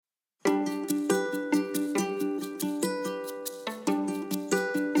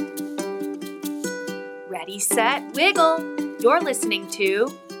Ready, set, wiggle! You're listening to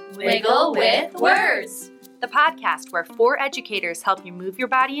Wiggle with Words, the podcast where 4 educators help you move your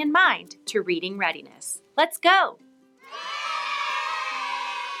body and mind to reading readiness. Let's go!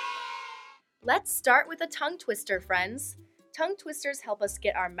 Let's start with a tongue twister, friends. Tongue twisters help us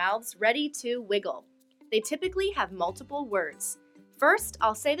get our mouths ready to wiggle. They typically have multiple words. First,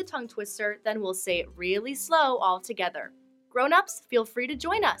 I'll say the tongue twister, then we'll say it really slow all together. Grown-ups, feel free to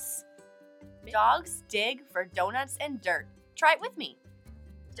join us. Dogs dig for donuts and dirt. Try it with me.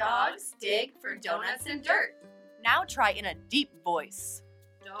 Dogs dig for donuts and dirt. Now try in a deep voice.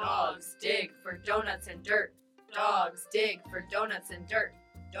 Dogs dig for donuts and dirt. Dogs dig for donuts and dirt.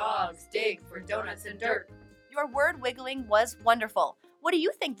 Dogs dig for donuts and dirt. Your word wiggling was wonderful. What do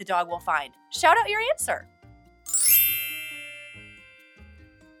you think the dog will find? Shout out your answer.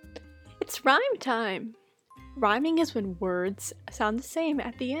 It's rhyme time. Rhyming is when words sound the same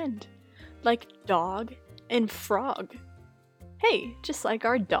at the end, like dog and frog. Hey, just like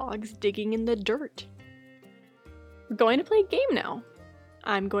our dogs digging in the dirt. We're going to play a game now.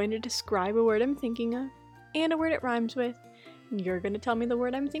 I'm going to describe a word I'm thinking of and a word it rhymes with, and you're going to tell me the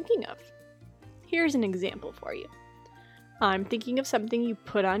word I'm thinking of. Here's an example for you. I'm thinking of something you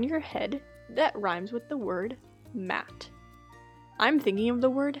put on your head that rhymes with the word mat. I'm thinking of the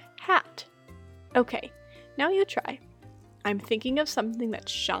word hat. Okay, now you try. I'm thinking of something that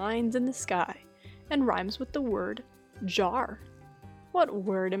shines in the sky and rhymes with the word jar. What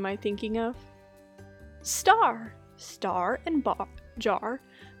word am I thinking of? Star. Star and jar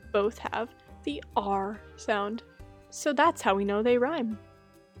both have the R sound, so that's how we know they rhyme.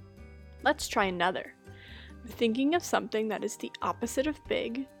 Let's try another. I'm thinking of something that is the opposite of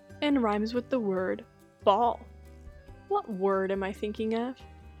big and rhymes with the word ball. What word am I thinking of?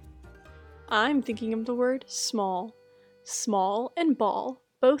 I'm thinking of the word small. Small and ball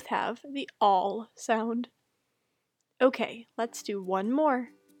both have the all sound. Okay, let's do one more.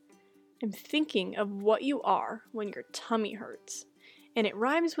 I'm thinking of what you are when your tummy hurts, and it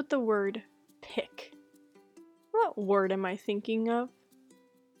rhymes with the word pick. What word am I thinking of?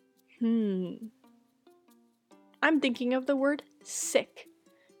 I'm thinking of the word sick.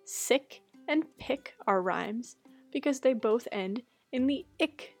 Sick and pick are rhymes because they both end in the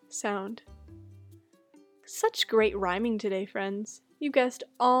ick sound. Such great rhyming today, friends. You guessed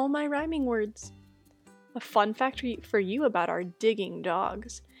all my rhyming words. A fun fact for you about our digging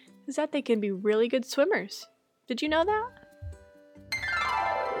dogs is that they can be really good swimmers. Did you know that?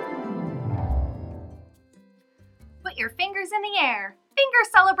 Put your fingers in the air.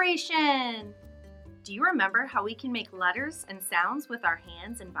 Finger celebration! Do you remember how we can make letters and sounds with our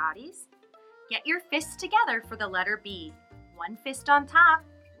hands and bodies? Get your fists together for the letter B. One fist on top,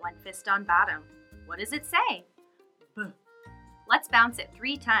 one fist on bottom. What does it say? B. Let's bounce it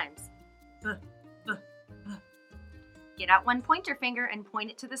 3 times. B, b, b. Get out one pointer finger and point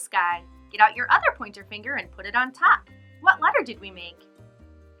it to the sky. Get out your other pointer finger and put it on top. What letter did we make?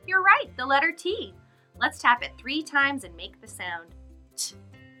 You're right, the letter T. Let's tap it 3 times and make the sound. T,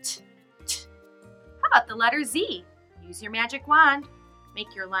 t, t. How about the letter Z? Use your magic wand.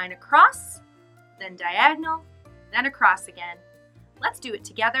 Make your line across, then diagonal, then across again. Let's do it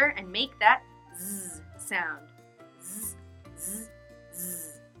together and make that Z sound. Z, z,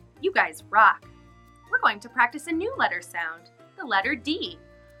 z. You guys rock. We're going to practice a new letter sound, the letter D.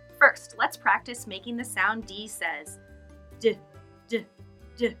 First, let's practice making the sound D says. D, d,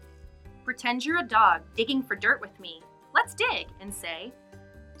 d. Pretend you're a dog digging for dirt with me. Let's dig and say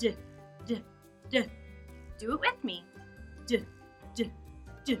D, d, d. Do it with me. D, d,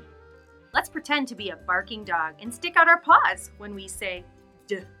 d. Let's pretend to be a barking dog and stick out our paws when we say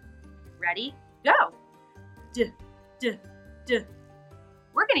D. Ready? Go! D, d, d.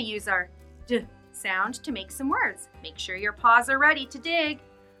 We're going to use our D sound to make some words. Make sure your paws are ready to dig.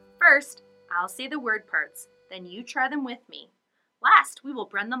 First, I'll say the word parts, then you try them with me. Last, we will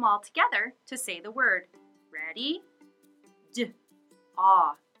blend them all together to say the word. Ready? D,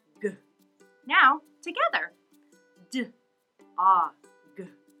 ah, g. Now, together. D, ah, g.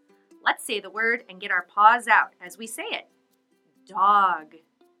 Let's say the word and get our paws out as we say it. Dog.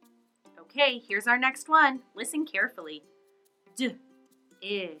 Okay, here's our next one. Listen carefully. D,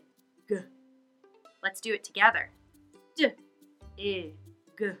 I, g. Let's do it together. D, I,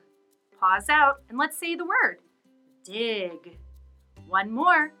 g. Pause out and let's say the word. Dig. One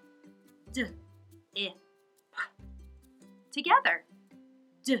more. D, I, p. Together.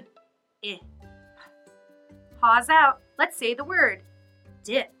 D, I, p. Pause out. Let's say the word.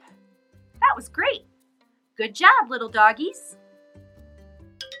 Dip. That was great. Good job, little doggies.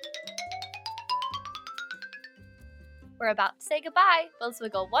 We're about to say goodbye, but let's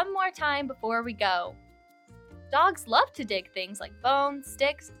wiggle one more time before we go. Dogs love to dig things like bones,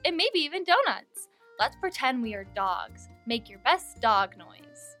 sticks, and maybe even donuts. Let's pretend we are dogs. Make your best dog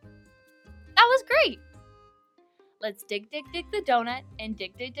noise. That was great! Let's dig the donut and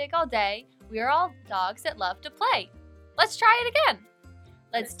dig all day. We are all dogs that love to play. Let's try it again.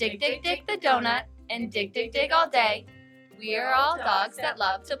 Let's dig the donut and dig all day. We are all dogs that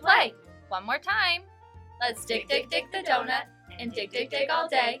love to play. One more time. Let's dig the donut and dig all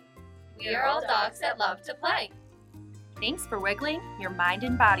day. We are all dogs that love to play. Thanks for wiggling your mind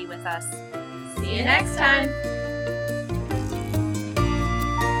and body with us. See you next time.